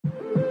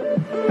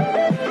Hi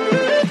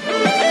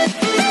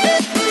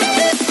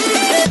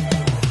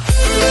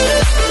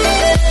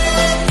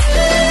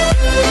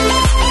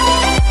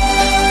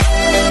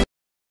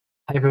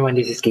everyone,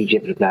 this is KJ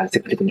of the Vlog, the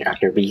Filipino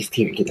actor based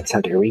here in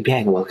Saudi Arabia,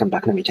 and welcome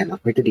back to my channel.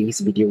 For today's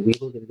video, we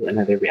will do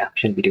another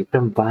reaction video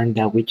from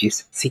Vannda, which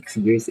is 6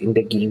 years in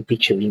the game,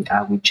 featuring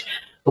Awich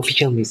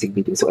official music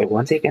video. So I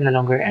won't take any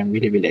longer. I'm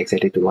really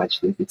excited to watch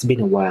this. It's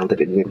been a while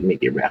that I didn't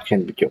make a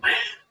reaction video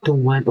to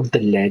one of the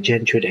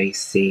legend, should I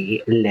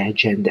say,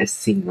 legend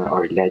singer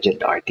or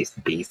legend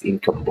artist based in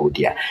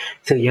Cambodia.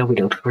 So yeah,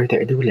 without further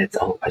ado, let's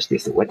all watch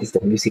this. What is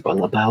the music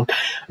all about?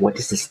 What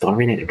is the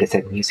storyline of the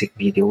said music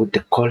video?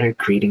 The color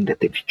grading that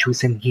they've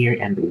chosen here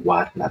and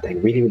whatnot.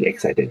 I'm really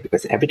excited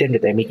because every time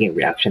that I'm making a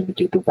reaction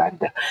video to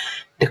Vannda,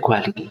 the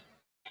quality,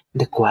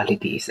 the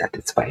quality is at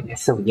its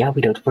finest. So yeah,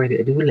 without further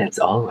ado, let's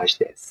all watch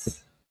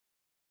this.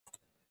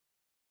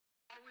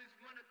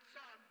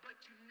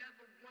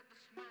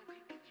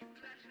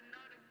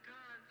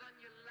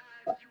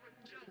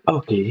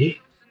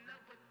 Okay.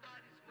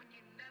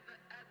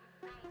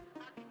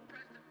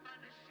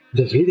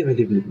 The video with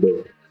the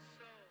video.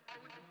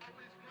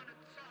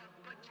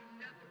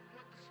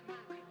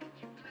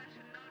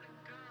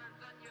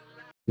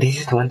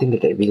 This is one thing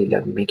that I really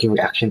love making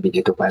reaction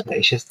video to Vannda.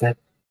 It's just that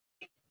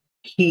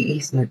he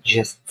is not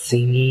just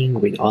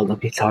singing with all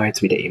of his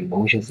hearts, with the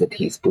emotions that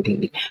he's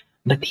putting in,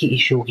 but he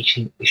is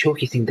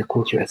showcasing the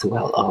culture as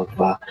well of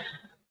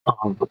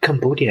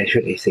Cambodia,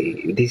 should I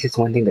say. This is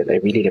one thing that I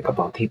really love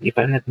about him. If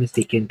I'm not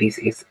mistaken, this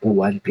is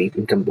one place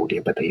in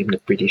Cambodia, but I am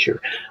not pretty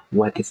sure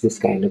what is this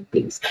kind of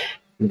place.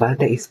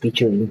 Vannda is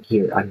featuring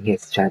here on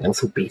his channel,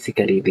 so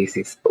basically this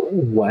is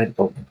one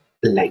of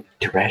like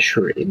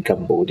treasure in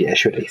Cambodia,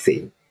 should I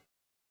say.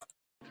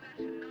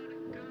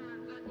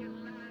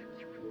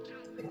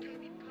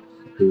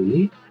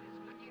 Okay.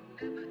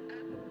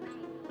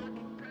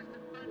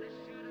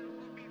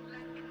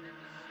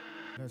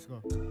 Let's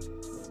go.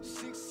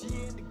 6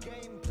 years in the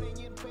game, playing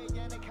in big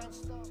and I can't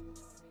stop.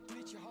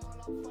 Reach your hall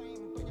of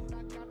fame, but you're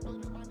not got no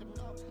man to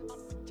know.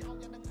 Up with y'all,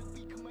 and I could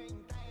be coming,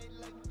 die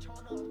like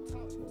China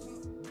top.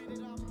 Beat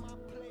it on my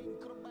plane,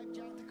 could have back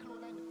down to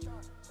clone and the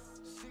chart.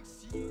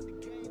 6 years in the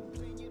game,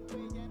 playing in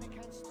big and I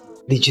can't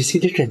stop. Did you see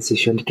the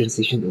transition? The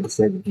transition of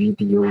the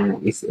video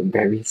is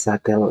very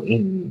subtle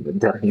in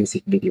the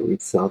music video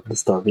itself. The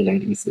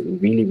storyline is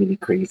really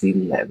crazy.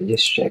 Let me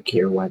just check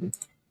here one.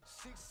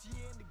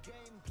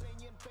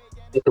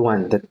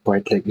 That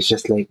part, like, it's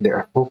just like they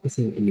are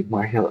focusing a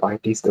martial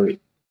artist, or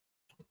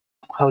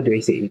how do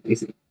I say it?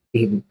 Is it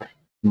a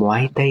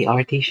Muay Thai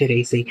artist, should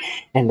I say?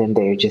 And then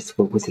they're just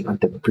focusing on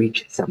the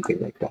bridge, something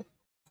like that.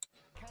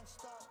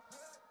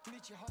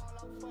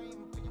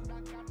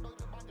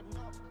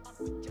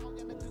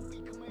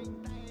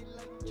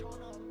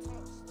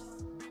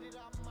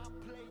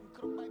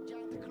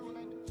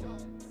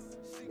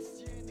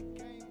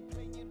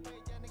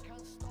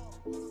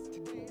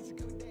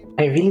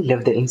 I really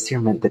love the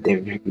instrument that they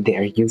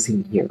are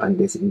using here on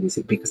this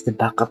music, because the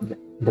backup,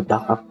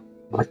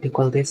 what do you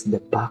call this? The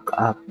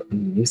backup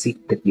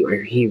music that you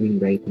are hearing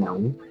right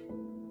now.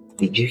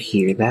 Did you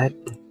hear that?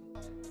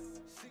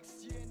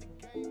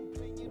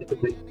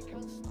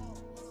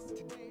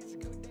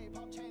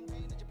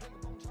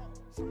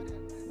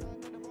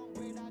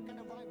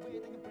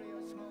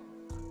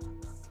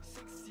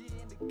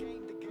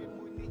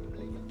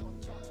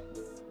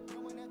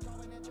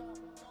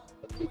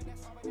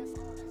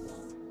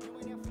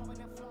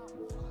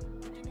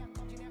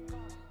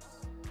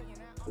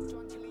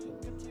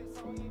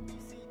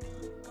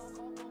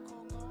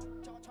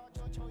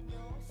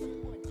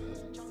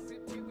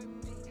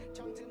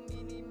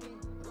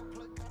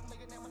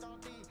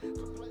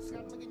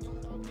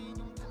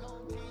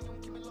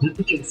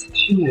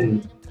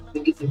 Transition.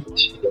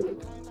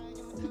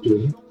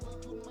 Okay.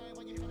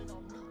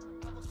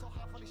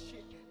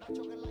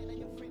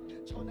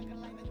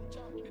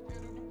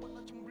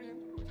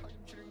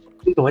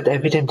 You know what?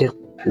 Every time that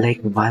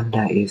like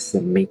Vannda is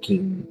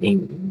making a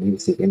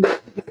music and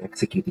is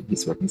executing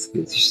his working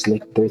skills, it's just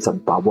like there's a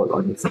bubble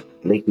on his,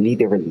 like,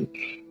 literally.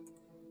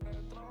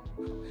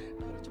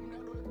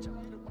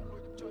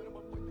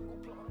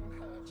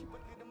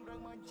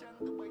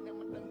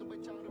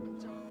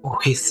 Oh,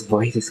 his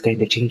voice is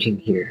kind of changing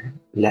here,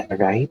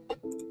 right?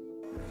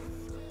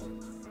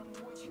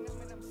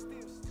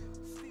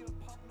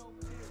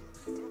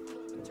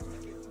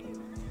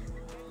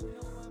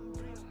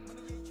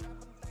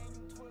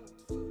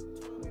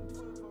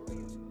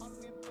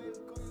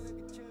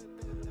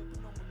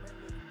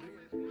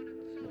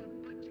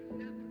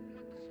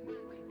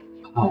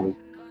 Oh,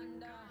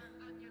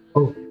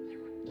 oh,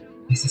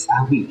 this is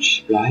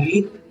Awich,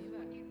 right?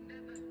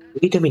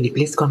 Wait a minute,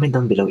 please comment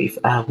down below if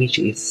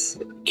Awich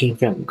came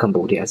from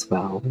Cambodia as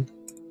well.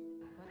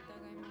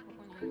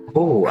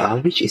 Oh,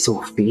 Awich is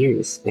so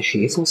fierce.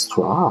 She is so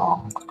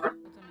strong.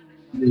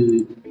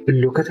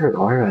 Look at her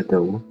aura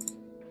though.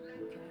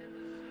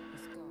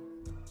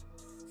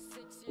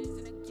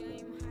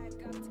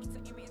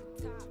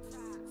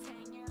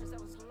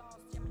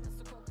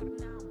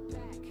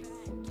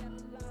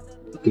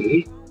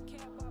 Okay.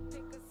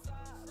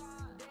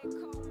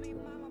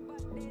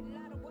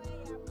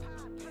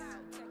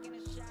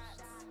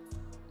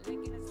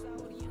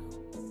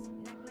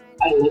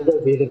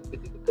 really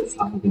typical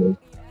song here.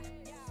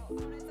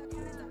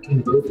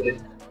 Cambodia.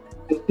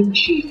 I think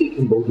she's a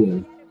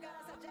Cambodian.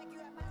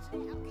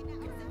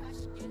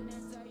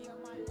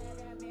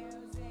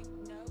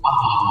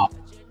 Ah,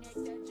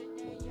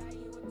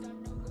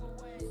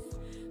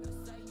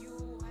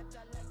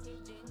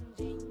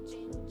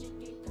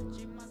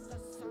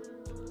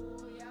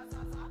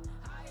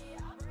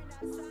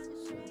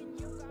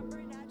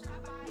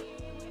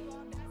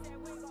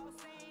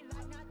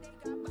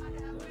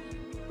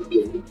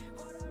 okay.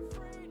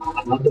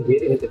 I love the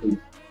video of the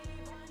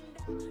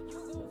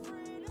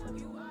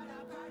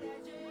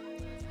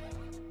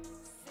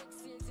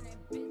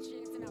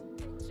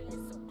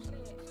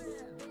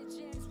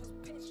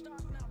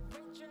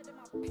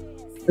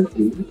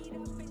okay.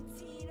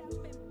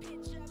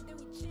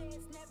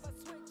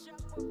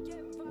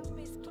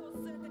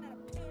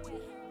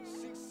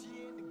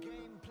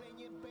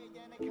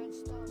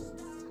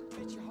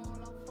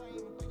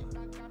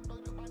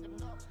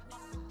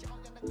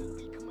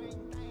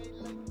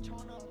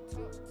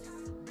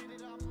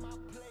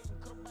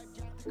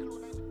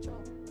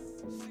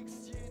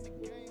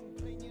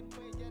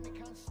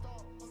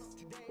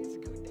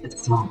 That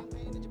song.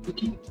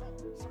 Okay.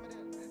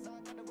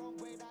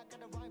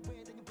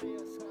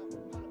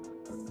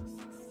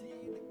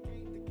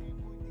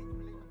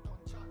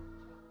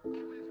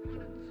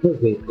 Oh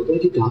wait,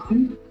 already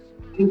done?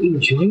 I'm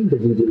enjoying the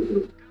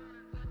video.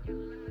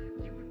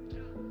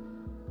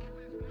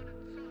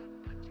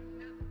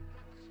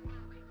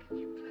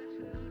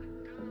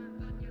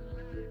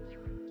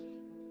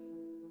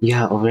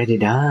 Yeah, already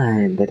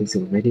done. That is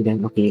already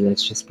done. Okay,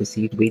 let's just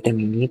proceed. Wait a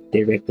minute.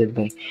 Directed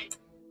by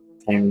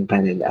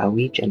Vannda and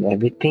Awich and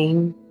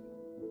everything.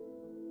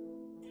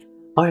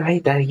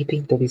 Alright, I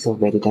think that is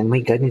already done. My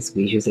goodness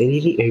gracious, I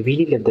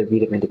really love the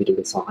rhythm and the video of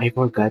the song. I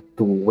forgot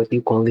to, what do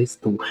you call this,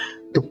 to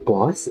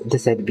pause the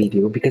said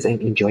video because I'm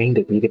enjoying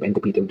the rhythm and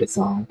the beat of the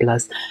song.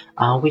 Plus,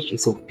 Awich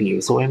is so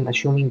fierce, so I'm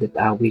assuming that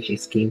Awich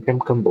is came from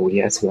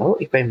Cambodia as well,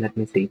 if I'm not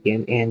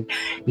mistaken. And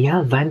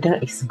yeah,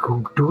 Vanda is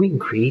doing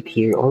great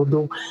here.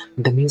 Although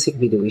the music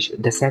video is,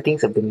 the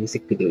settings of the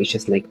music video is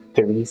just like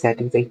 30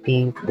 settings, I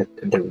think.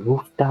 The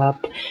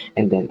rooftop,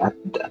 and then at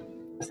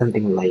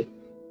something like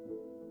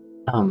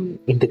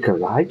in the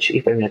garage,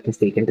 if I'm not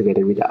mistaken,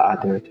 together with the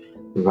other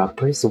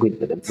rappers with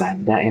the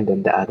Vannda, and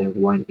then the other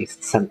one is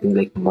something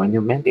like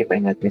Monument, if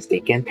I'm not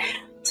mistaken.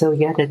 So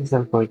yeah, that is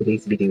all for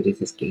today's video.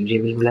 This is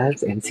KJ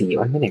Vlogs, and see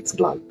you on the next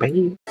vlog.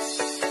 Bye!